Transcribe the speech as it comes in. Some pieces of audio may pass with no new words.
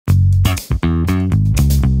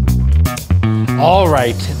All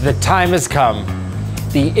right, the time has come.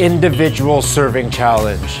 The individual serving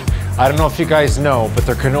challenge. I don't know if you guys know, but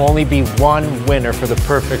there can only be one winner for the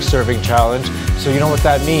perfect serving challenge. So you know what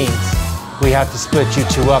that means? We have to split you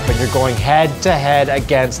two up and you're going head to head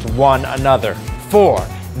against one another for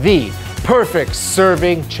the perfect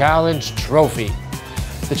serving challenge trophy.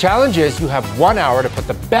 The challenge is you have 1 hour to put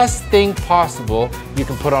the best thing possible you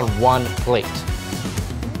can put on one plate.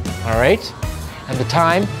 All right? And the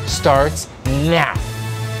time starts now.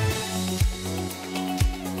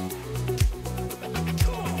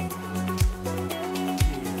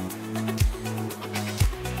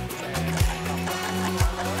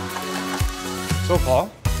 So Paul,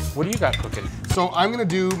 what do you got cooking? So I'm gonna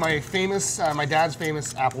do my famous, my dad's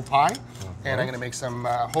famous apple pie. And I'm gonna make some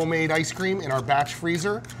homemade ice cream in our batch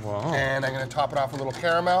freezer. Wow. And I'm gonna top it off with a little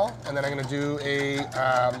caramel. And then I'm gonna do a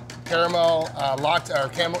caramel latte, or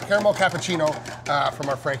caramel cappuccino from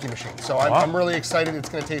our Frankie machine. So I'm really excited. It's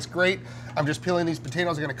gonna taste great. I'm just peeling these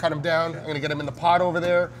potatoes. I'm gonna cut them down. I'm gonna get them in the pot over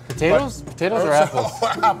there. Potatoes? Potatoes or apples?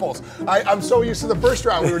 Apples. I'm so used to the first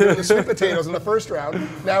round. We were doing the sweet potatoes in the first round.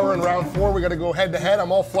 Now we're in round 4. We gotta go head to head.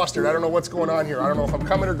 I'm all flustered. I don't know what's going on here. I don't know if I'm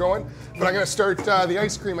coming or going. But I'm gonna start the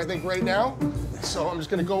ice cream, I think, right now. So I'm just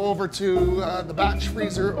gonna go over to the batch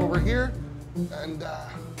freezer over here. And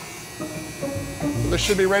this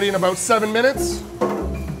should be ready in about 7 minutes.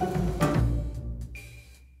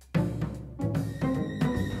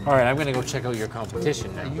 All right, I'm gonna go check out your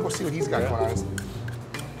competition now. You go see what he's got going on.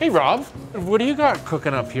 Hey Rob, what do you got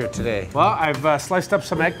cooking up here today? Well, I've sliced up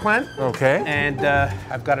some eggplant. Okay. And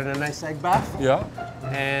I've got it in a nice egg bath. Yeah.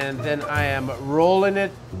 And then I am rolling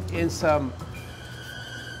it in some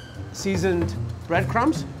seasoned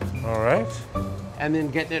breadcrumbs. All right. And then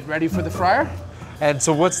getting it ready for the fryer. And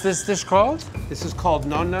so what's this dish called? This is called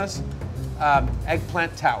Nonna's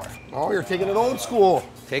Eggplant Tower. Oh, you're taking it old school.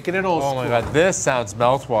 Taking it old school. Oh my God, this sounds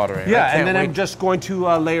mouth-watering. Yeah, and then I'm just going to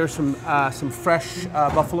layer some fresh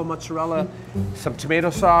buffalo mozzarella, some tomato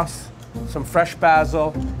sauce, some fresh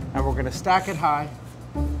basil, and we're gonna stack it high,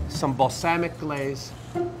 some balsamic glaze,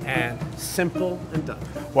 and simple and done.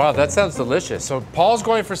 Wow, that sounds delicious. So Paul's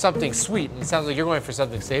going for something sweet, and it sounds like you're going for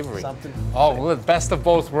something savory. Something. Oh, well, the best of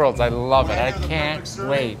both worlds. I love it. I can't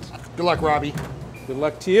wait. Good luck, Robbie. Good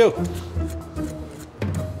luck to you.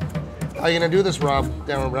 How you gonna do this, Rob,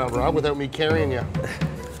 down around Rob, without me carrying you?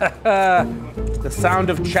 The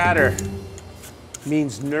sound of chatter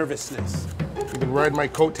means nervousness. You've been riding my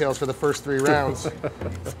coattails for the first 3 rounds.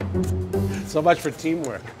 So much for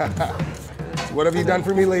teamwork. What have you done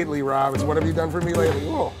for me lately, Rob? It's what have you done for me lately?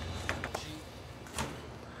 Whoa.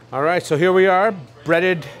 All right, so here we are,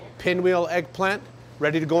 breaded pinwheel eggplant,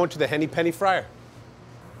 ready to go into the henny penny fryer.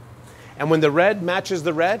 And when the red matches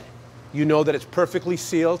the red, you know that it's perfectly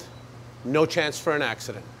sealed, no chance for an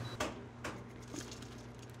accident.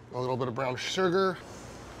 A little bit of brown sugar.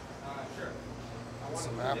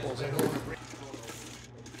 Some apples in here.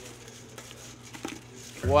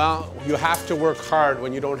 Well, you have to work hard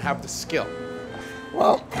when you don't have the skill.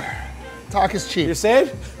 Well, talk is cheap. You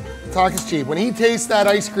saying? Talk is cheap. When he tastes that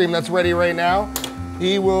ice cream that's ready right now,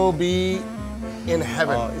 he will be in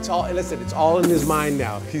heaven. It's all, listen, it's all in his mind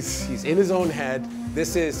now. He's in his own head.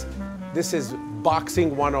 This is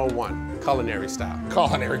boxing 101, culinary style.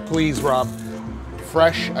 Culinary, please, Rob.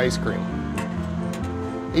 Fresh ice cream.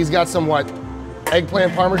 He's got some, what,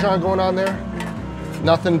 eggplant parmesan going on there?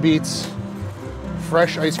 Nothing beats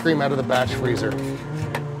fresh ice cream out of the batch freezer.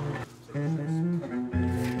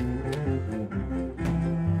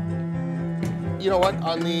 You know what,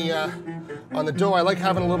 on the dough, I like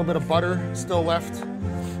having a little bit of butter still left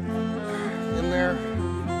in there.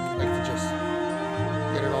 I like to just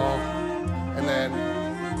get it all. And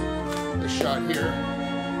then this shot here.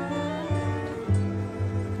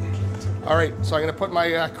 All right, so I'm gonna put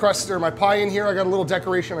my crust or my pie in here. I got a little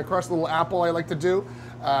decoration on the crust, a little apple I like to do.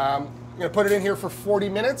 I'm gonna put it in here for 40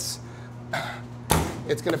 minutes.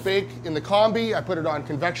 It's gonna bake in the combi. I put it on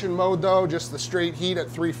convection mode though, just the straight heat at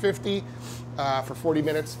 350 for 40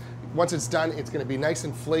 minutes. Once it's done, it's gonna be nice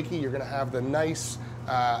and flaky. You're gonna have the nice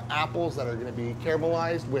apples that are gonna be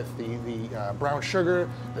caramelized with the brown sugar,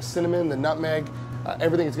 the cinnamon, the nutmeg.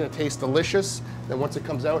 Everything is gonna taste delicious. Then once it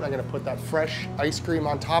comes out, I'm gonna put that fresh ice cream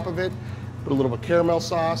on top of it, put a little bit of caramel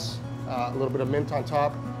sauce, a little bit of mint on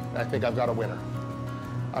top, and I think I've got a winner.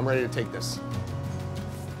 I'm ready to take this.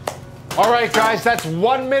 All right, guys, that's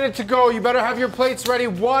 1 minute to go. You better have your plates ready.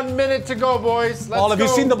 1 minute to go, boys. Let's Paul, have go.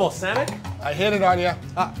 you seen the balsamic? I hit it on you.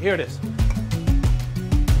 Ah, here it is.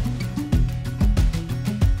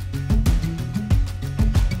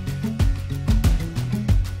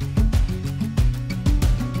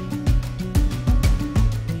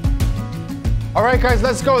 All right, guys,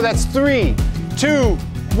 let's go. That's 3, 2,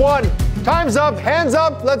 1. Time's up, hands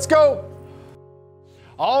up, let's go.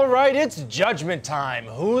 All right, it's judgment time.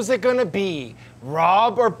 Who's it gonna be,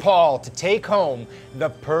 Rob or Paul, to take home the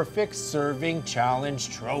Perfect Serving Challenge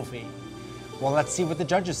trophy? Well, let's see what the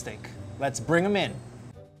judges think. Let's bring them in.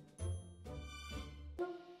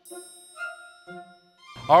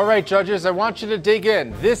 All right, judges, I want you to dig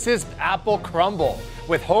in. This is apple crumble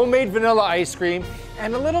with homemade vanilla ice cream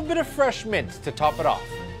and a little bit of fresh mint to top it off.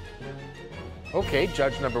 Okay,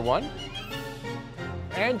 judge number 1.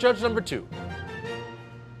 And judge number 2.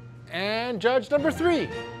 And judge number 3.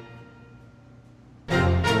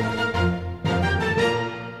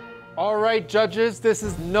 All right, judges, this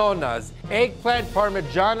is Nonna's Eggplant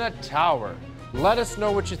Parmigiana Tower. Let us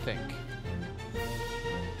know what you think.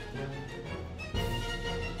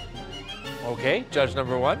 Okay, judge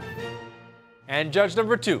number 1. And judge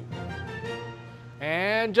number 2.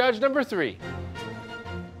 And judge number 3.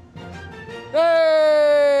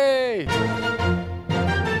 Hey!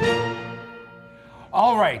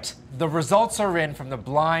 All right, the results are in from the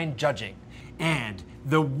blind judging. And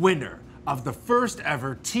the winner of the first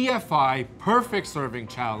ever TFI Perfect Serving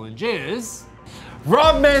Challenge is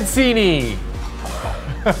Rob Mancini.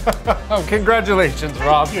 Oh, congratulations,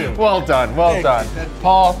 Rob. Thank you. Well done, well done.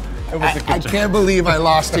 Paul, it was a good I job. can't believe I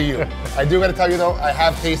lost to you. I do gotta tell you though, I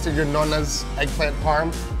have tasted your Nonna's eggplant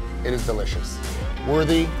parm. It is delicious.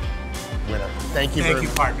 Worthy winner. Thank you very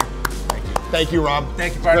much. partner. Thank you. Thank you, Rob.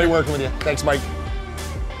 Thank you, It's partner. Great working with you. Thanks, Mike.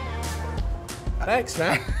 Thanks,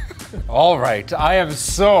 man. All right, I am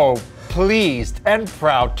so pleased and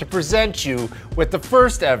proud to present you with the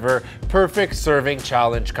first ever Perfect Serving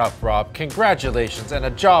Challenge Cup, Rob. Congratulations and a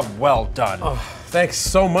job well done. Oh, thanks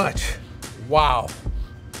so much. Wow.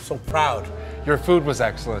 So proud. Your food was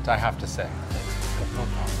excellent, I have to say.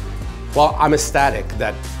 Well, I'm ecstatic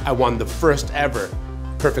that I won the first ever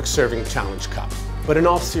Perfect Serving Challenge Cup. But in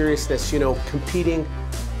all seriousness, you know, competing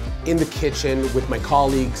in the kitchen with my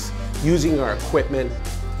colleagues, using our equipment,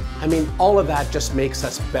 I mean, all of that just makes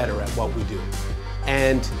us better at what we do.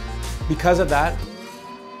 And because of that,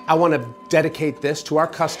 I want to dedicate this to our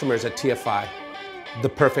customers at TFI, the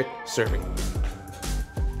Perfect Serving.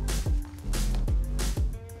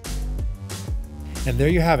 And there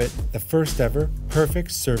you have it, the first ever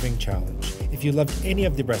Perfect Serving Challenge. If you loved any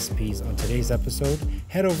of the recipes on today's episode,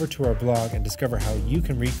 head over to our blog and discover how you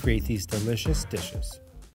can recreate these delicious dishes.